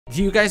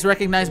Do you guys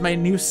recognize my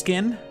new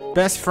skin?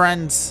 Best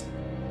friends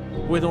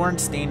with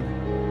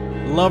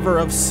Ornstein. Lover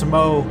of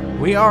Smo.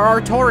 We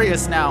are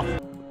Artorias now.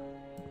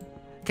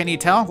 Can you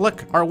tell?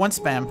 Look, R1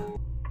 spam.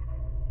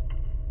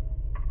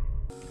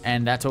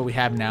 And that's what we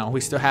have now. We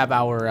still have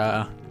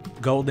our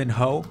golden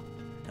hoe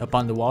up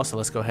on the wall, so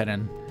let's go ahead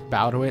and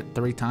bow to it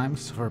 3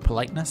 times for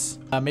politeness.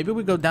 Maybe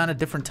we go down a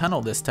different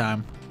tunnel this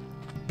time.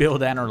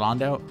 Build and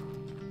Orlando.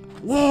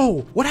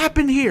 Whoa! What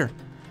happened here?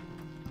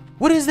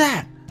 What is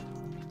that?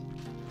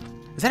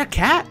 Is that a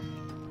cat?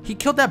 He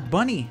killed that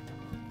bunny.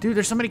 Dude,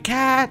 there's so many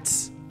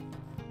cats.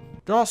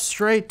 They're all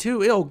stray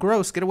too. Ew,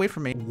 gross. Get away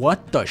from me.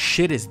 What the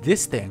shit is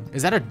this thing?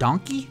 Is that a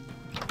donkey?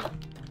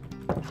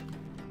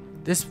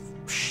 This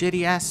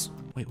shitty ass.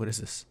 Wait, what is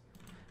this?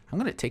 I'm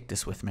gonna take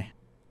this with me.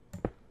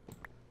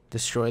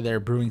 Destroy their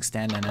brewing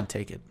stand and then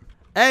take it.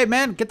 Hey,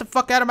 man, get the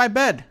fuck out of my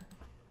bed.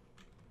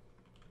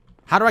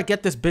 How do I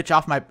get this bitch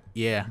off my...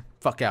 Yeah,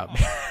 fuck out.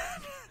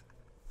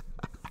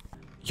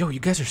 Yo, you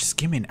guys are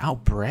skimming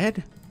out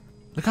bread?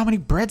 Look how many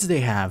breads they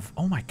have.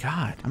 Oh my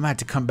god. I'm gonna have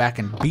to come back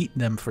and beat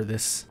them for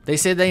this. They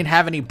said they didn't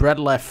have any bread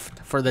left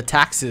for the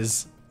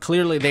taxes.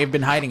 Clearly, they've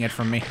been hiding it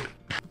from me.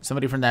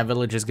 Somebody from that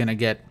village is gonna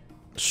get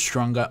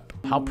strung up.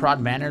 How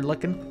proud-mannered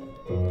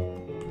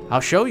looking?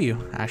 I'll show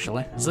you,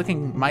 actually. It's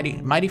looking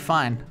mighty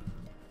fine.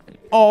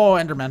 Oh,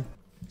 Enderman.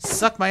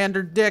 Suck my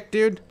ender dick,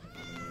 dude.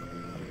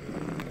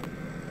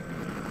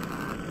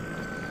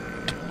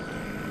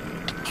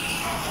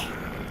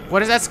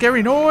 What is that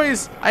scary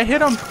noise? I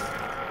hit him.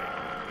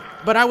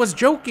 But I was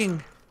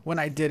joking when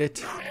I did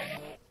it.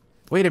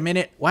 Wait a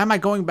minute. Why am I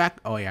going back?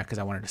 Oh, yeah, because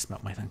I wanted to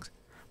smelt my things.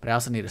 But I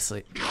also need to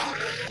sleep.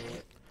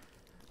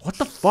 What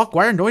the fuck?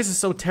 Why are noises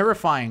so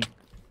terrifying?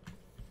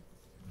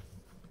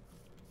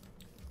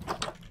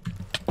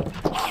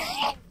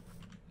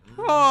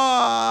 Oh,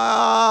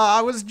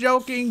 I was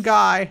joking,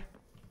 guy.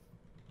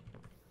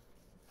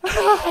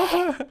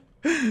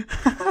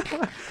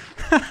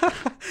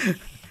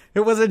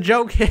 It was a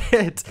joke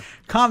hit.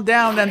 Calm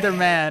down,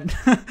 Enderman.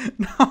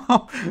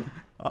 No.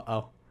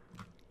 Uh-oh.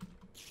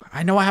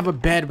 I know I have a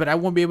bed, but I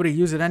won't be able to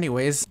use it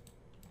anyways.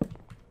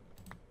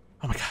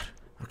 Oh my god.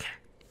 Okay.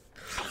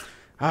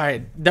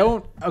 Alright,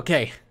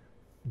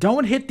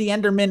 Don't hit the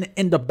Enderman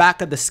in the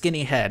back of the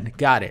skinny head.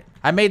 Got it.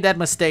 I made that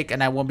mistake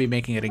and I won't be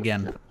making it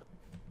again.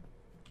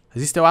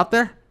 Is he still out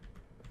there?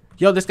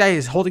 Yo, this guy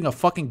is holding a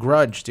fucking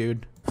grudge,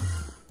 dude.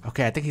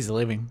 Okay, I think he's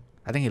leaving.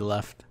 I think he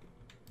left.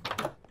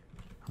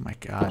 Oh my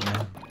god,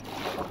 man.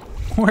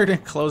 We're in a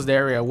closed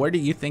area. Where do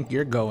you think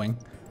you're going?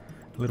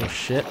 Little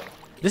shit.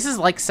 This is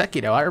like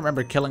Sekiro. I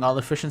remember killing all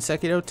the fish in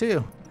Sekiro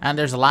too. And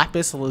there's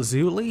lapis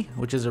lazuli,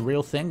 which is a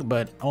real thing,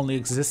 but only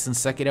exists in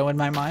Sekiro in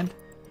my mind.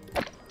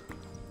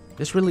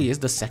 This really is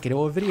the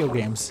Sekiro of video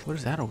games. What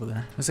is that over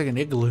there? Looks like an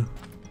igloo.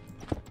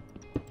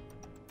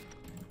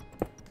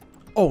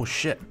 Oh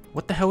shit.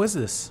 What the hell is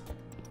this?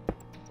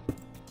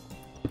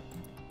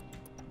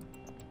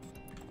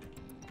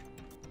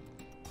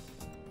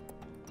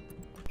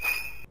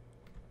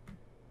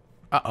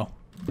 Uh-oh.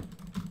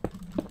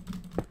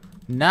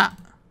 Nah.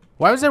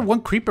 Why was there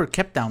one creeper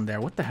kept down there?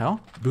 What the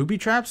hell? Booby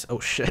traps? Oh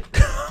shit.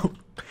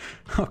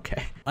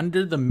 Okay.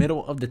 Under the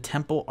middle of the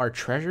temple are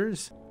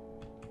treasures?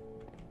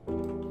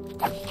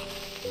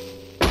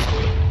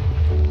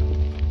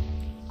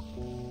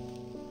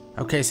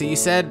 Okay, so you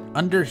said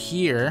under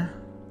here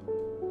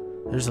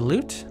there's a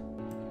loot?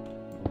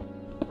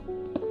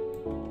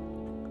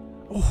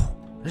 Oh,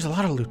 there's a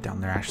lot of loot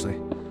down there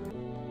actually.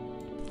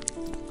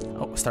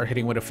 Oh, start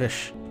hitting with a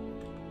fish.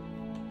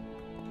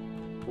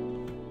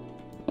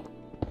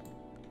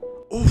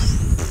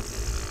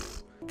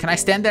 Oof. Can I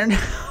stand there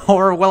now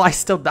or will I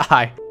still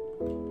die?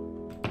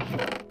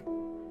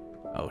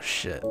 Oh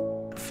shit.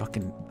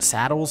 Fucking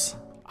saddles.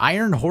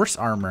 Iron horse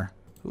armor.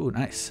 Ooh,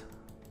 nice.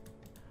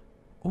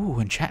 Ooh,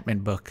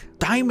 enchantment book.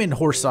 Diamond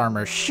horse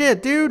armor.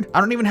 Shit, dude.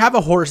 I don't even have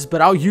a horse,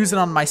 but I'll use it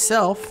on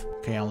myself.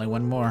 Okay, only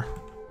one more.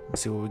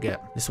 Let's see what we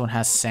get. This one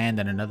has sand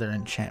and another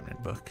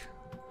enchantment book.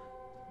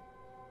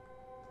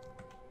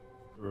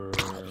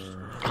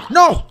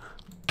 No!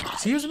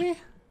 Excuse me?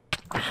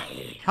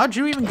 How'd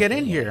you even get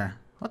in here?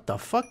 What the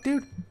fuck,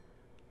 dude?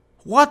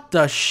 What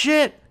the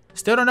shit?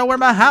 Still don't know where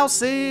my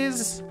house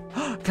is.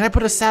 Can I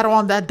put a saddle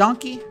on that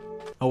donkey?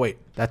 Oh wait,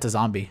 that's a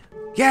zombie.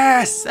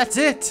 Yes, that's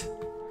it.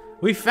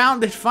 We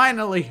found it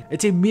finally.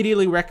 It's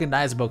immediately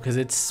recognizable because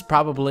it's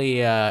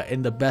probably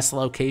in the best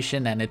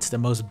location and it's the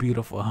most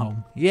beautiful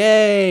home.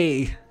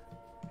 Yay!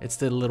 It's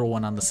the little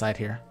one on the side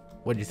here.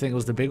 What do you think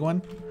was the big one?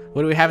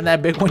 What do we have in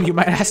that big one, you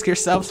might ask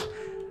yourselves?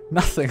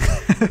 Nothing.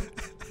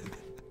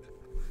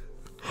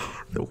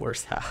 The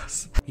worst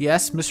house.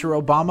 Yes, Mr.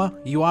 Obama,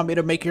 you want me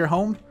to make your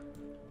home?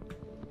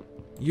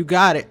 You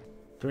got it.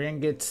 3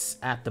 ingots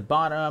at the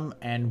bottom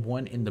and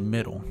 1 in the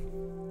middle.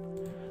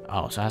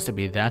 Oh, so it has to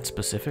be that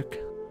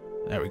specific?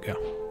 There we go.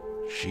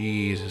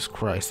 Jesus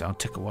Christ, that'll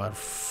take a while to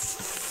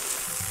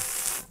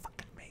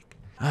fucking make.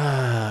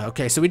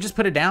 Okay, so we just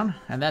put it down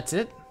and that's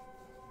it?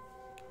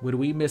 Would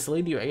we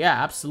mislead you?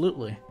 Yeah,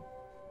 absolutely.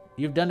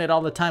 You've done it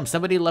all the time.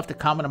 Somebody left a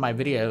comment on my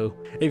video.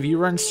 If you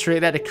run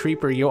straight at a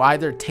creeper, you'll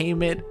either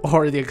tame it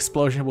or the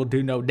explosion will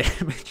do no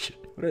damage.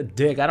 What a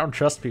dick. I don't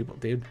trust people,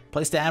 dude.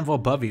 Place the anvil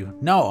above you.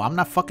 No, I'm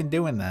not fucking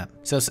doing that.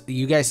 So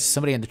you guys,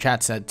 somebody in the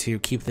chat said to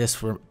keep this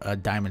for a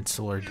diamond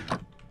sword.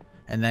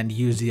 And then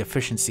use the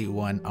efficiency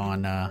one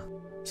on,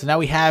 So now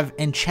we have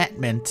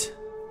enchantment.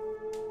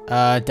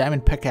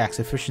 Diamond pickaxe,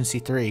 efficiency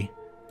 3.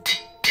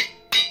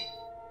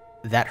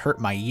 That hurt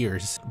my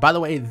ears. By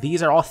the way,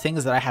 these are all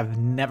things that I have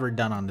never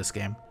done on this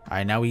game.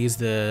 Alright, now we use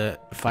the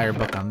fire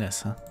book on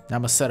this, huh? Now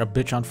I'm gonna set a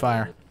bitch on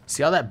fire.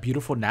 See all that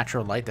beautiful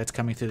natural light that's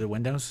coming through the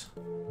windows?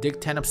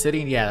 Dig 10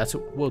 obsidian? Yeah, that's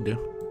what we'll do.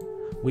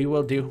 We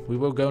will do. We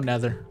will go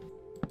nether.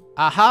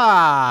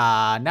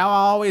 Aha! Now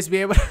I'll always be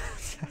able to...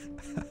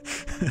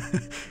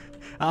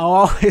 I'll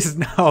always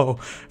know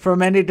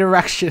from any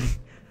direction.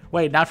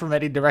 Wait, not from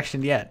any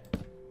direction yet.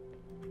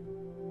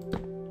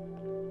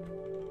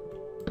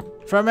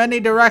 From any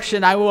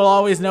direction, I will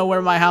always know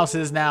where my house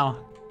is now.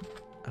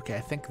 Okay,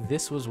 I think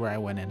this was where I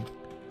went in.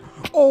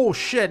 Oh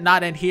shit,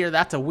 not in here.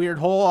 That's a weird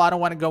hole. I don't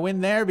want to go in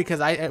there because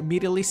I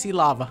immediately see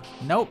lava.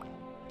 Nope,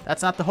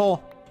 that's not the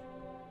hole.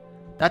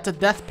 That's a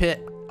death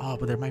pit. Oh,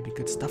 but there might be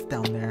good stuff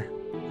down there.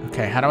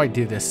 Okay, how do I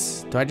do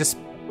this? Do I just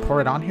pour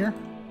it on here?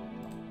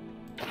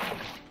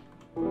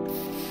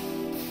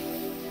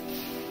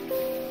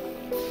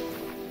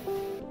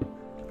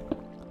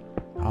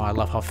 Oh, I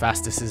love how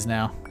fast this is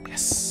now.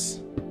 Yes.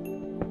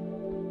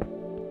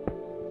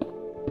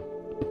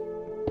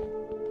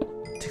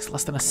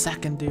 Less than a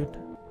second, dude.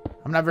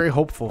 I'm not very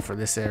hopeful for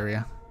this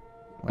area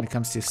when it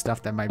comes to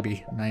stuff that might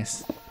be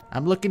nice.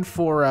 I'm looking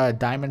for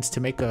diamonds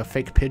to make a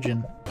fake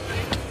pigeon.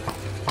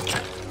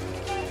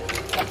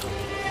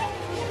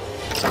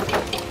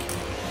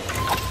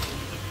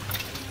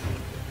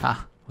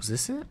 Ah, was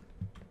this it?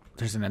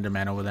 There's an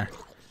Enderman over there.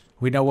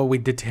 We know what we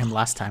did to him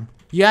last time.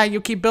 Yeah,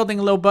 you keep building,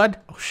 little bud.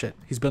 Oh shit,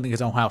 he's building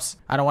his own house.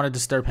 I don't want to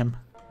disturb him.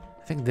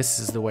 I think this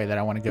is the way that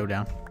I want to go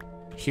down.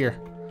 Here.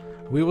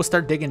 We will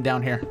start digging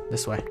down here,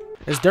 this way.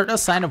 Is dirt a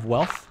sign of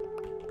wealth?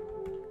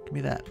 Give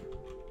me that.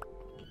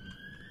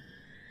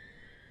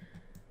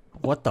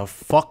 What the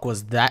fuck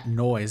was that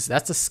noise?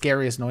 That's the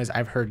scariest noise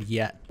I've heard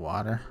yet.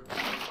 Water.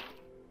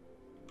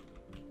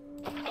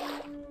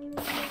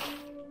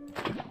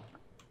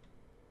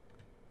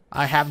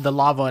 I have the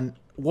lava and...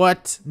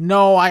 What?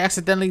 No, I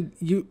accidentally...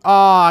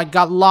 I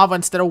got lava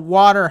instead of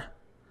water.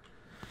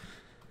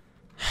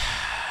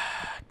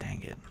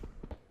 Dang it.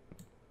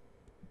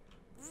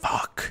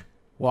 Fuck.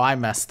 Well, I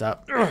messed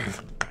up. Ugh,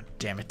 God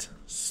damn it.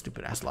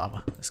 Stupid ass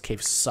lava. This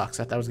cave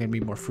sucks. I thought it was going to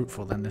be more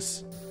fruitful than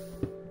this.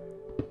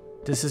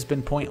 This has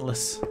been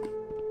pointless.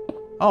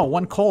 Oh,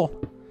 1 coal.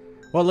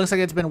 Well, it looks like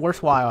it's been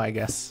worthwhile, I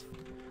guess.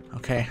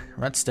 Okay,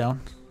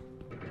 redstone.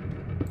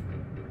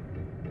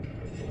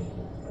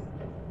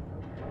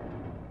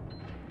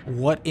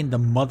 What in the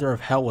mother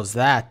of hell was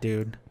that,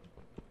 dude?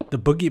 The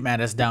boogeyman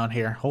is down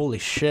here. Holy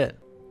shit.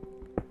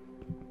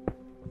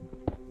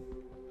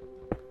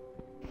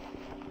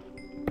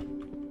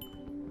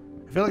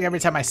 I feel like every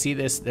time I see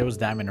this, there was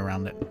diamond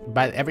around it.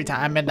 But every time,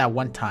 I meant that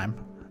one time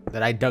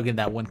that I dug in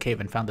that one cave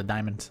and found the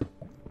diamonds.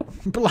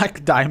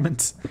 Black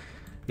diamonds.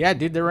 Yeah,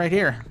 dude, they're right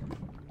here.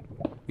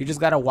 You just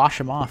gotta wash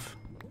them off.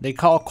 They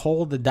call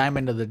coal the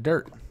diamond of the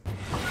dirt.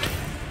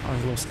 Oh,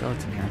 there's a little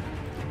skeleton here.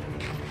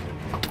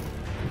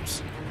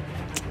 Oops.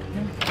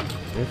 Yeah,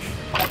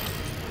 bitch.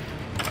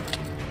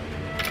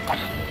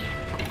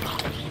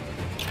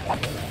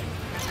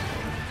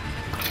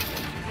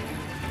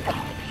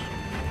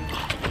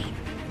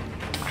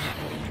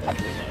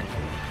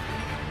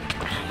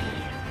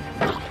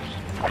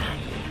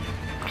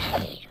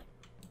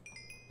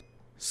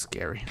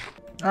 Scary.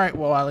 Alright,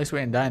 well, at least we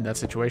didn't die in that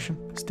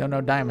situation. Still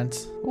no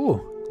diamonds.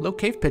 Ooh, little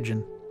cave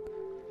pigeon.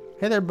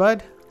 Hey there,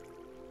 bud.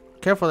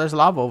 Careful, there's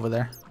lava over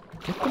there.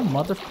 Get the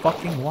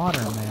motherfucking water,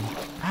 man.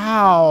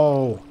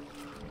 Ow!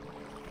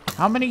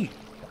 How many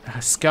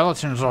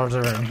skeletons are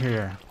there in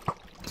here?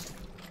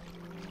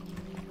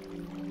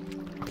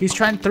 He's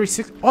trying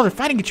 360. Oh, they're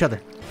fighting each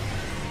other.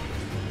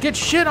 Get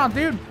shit on,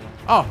 dude.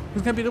 Oh,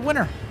 who's gonna be the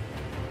winner?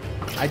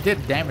 I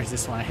did damage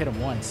this one. I hit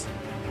him once.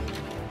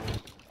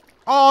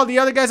 Oh, the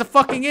other guy's a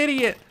fucking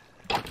idiot.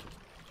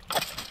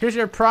 Here's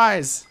your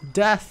prize.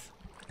 Death.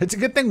 It's a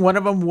good thing one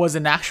of them was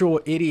an actual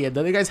idiot.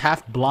 The other guy's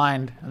half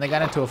blind, and they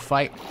got into a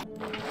fight.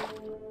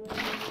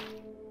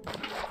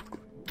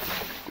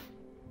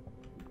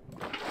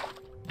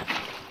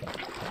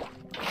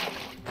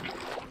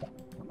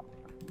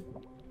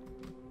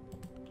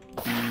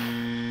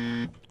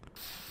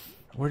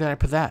 Where did I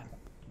put that?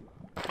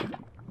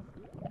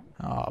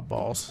 Oh,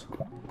 balls.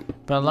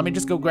 But let me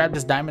just go grab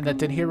this diamond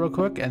that's in here real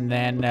quick, and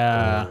then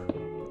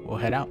we'll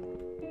head out.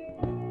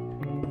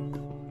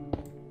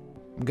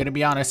 I'm gonna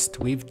be honest,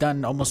 we've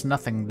done almost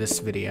nothing this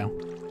video.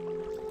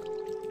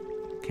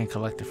 Can't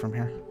collect it from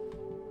here.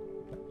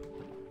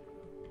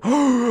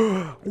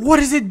 What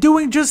is it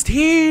doing just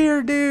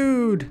here,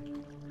 dude?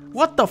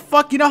 What the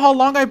fuck? You know how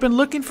long I've been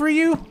looking for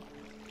you?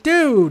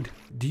 Dude,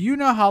 do you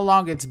know how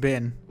long it's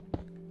been?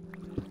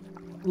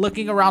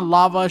 looking around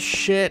lava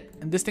shit,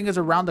 and this thing is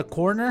around the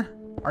corner?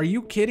 Are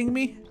you kidding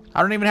me?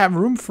 I don't even have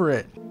room for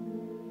it.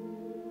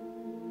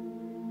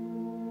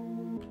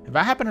 If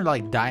I happen to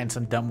like die in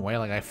some dumb way,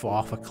 like I fall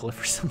off a cliff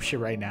or some shit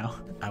right now,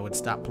 I would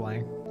stop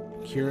playing.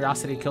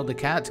 Curiosity killed the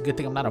cat. It's a good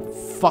thing I'm not a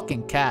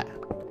fucking cat.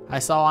 I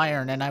saw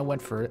iron and I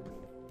went for it.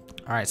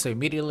 All right, so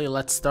immediately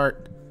let's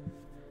start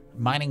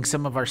mining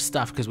some of our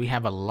stuff because we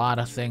have a lot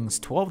of things.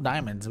 12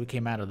 diamonds, we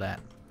came out of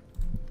that.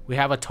 We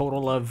have a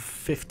total of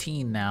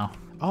 15 now.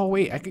 Oh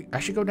wait, I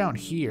should go down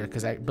here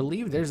because I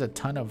believe there's a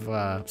ton of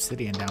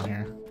obsidian down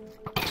here.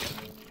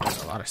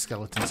 There's a lot of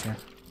skeletons here.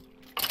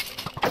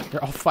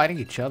 They're all fighting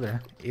each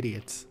other.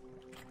 Idiots.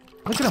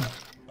 Look at them.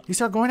 They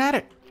start going at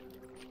it.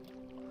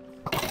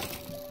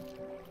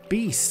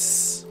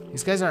 Beasts.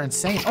 These guys are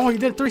insane. Oh, you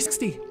did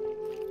 360.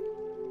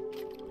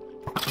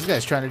 These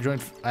guys trying to join.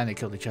 And they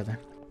killed each other.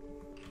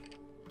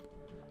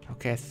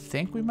 Okay, I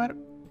think we might have.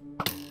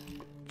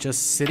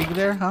 Just sitting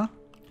there, huh?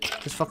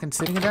 Just fucking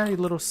sitting there, you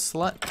little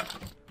slut.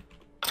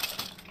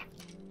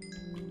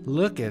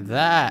 Look at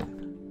that.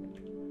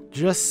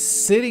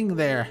 Just sitting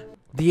there.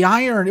 The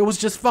iron, it was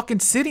just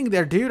fucking sitting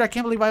there, dude. I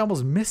can't believe I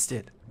almost missed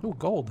it. Ooh,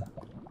 gold.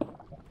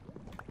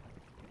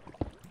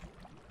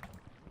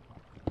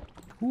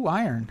 Ooh,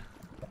 iron.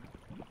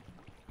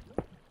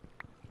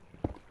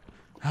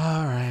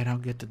 Alright, I'll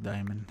get the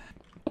diamond.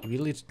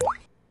 Really?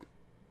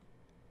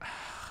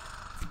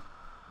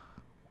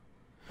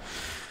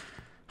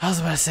 I was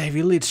about to say, if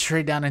you lead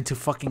straight down into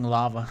fucking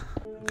lava.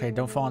 Okay,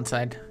 don't fall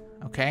inside.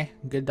 Okay,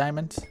 good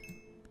diamonds.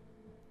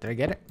 Did I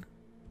get it?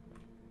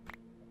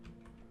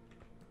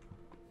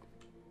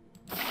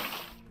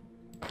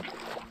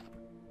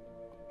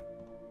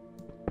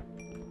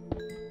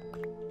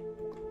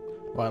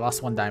 Well, I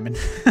lost 1 diamond.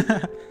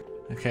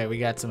 Okay, we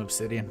got some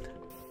obsidian.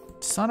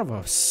 Son of a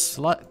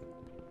slut.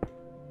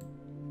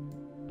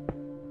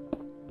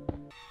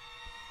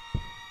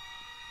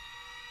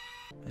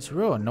 It's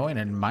real annoying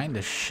to mine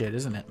this shit,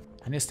 isn't it?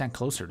 I need to stand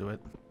closer to it.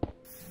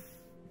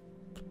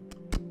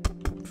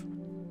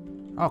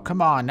 Oh,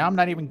 come on. Now I'm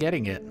not even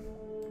getting it.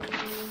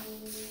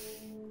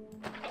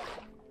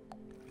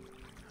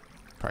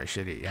 Probably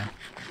should eat, yeah.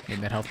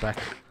 Need that health back.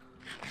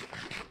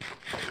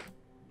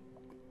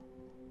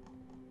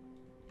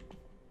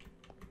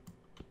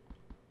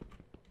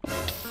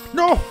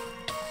 No!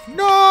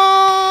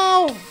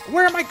 No!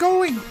 Where am I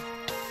going?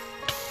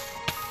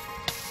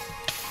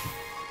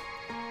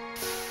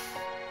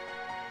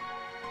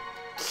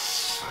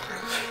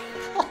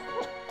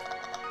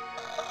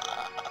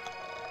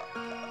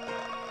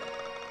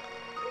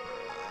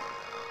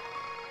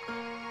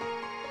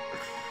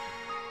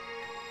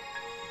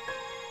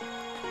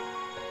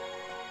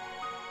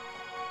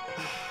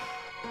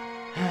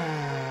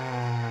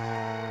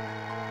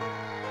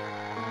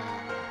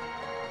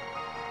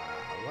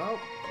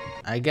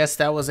 I guess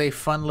that was a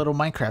fun little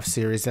Minecraft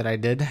series that I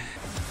did.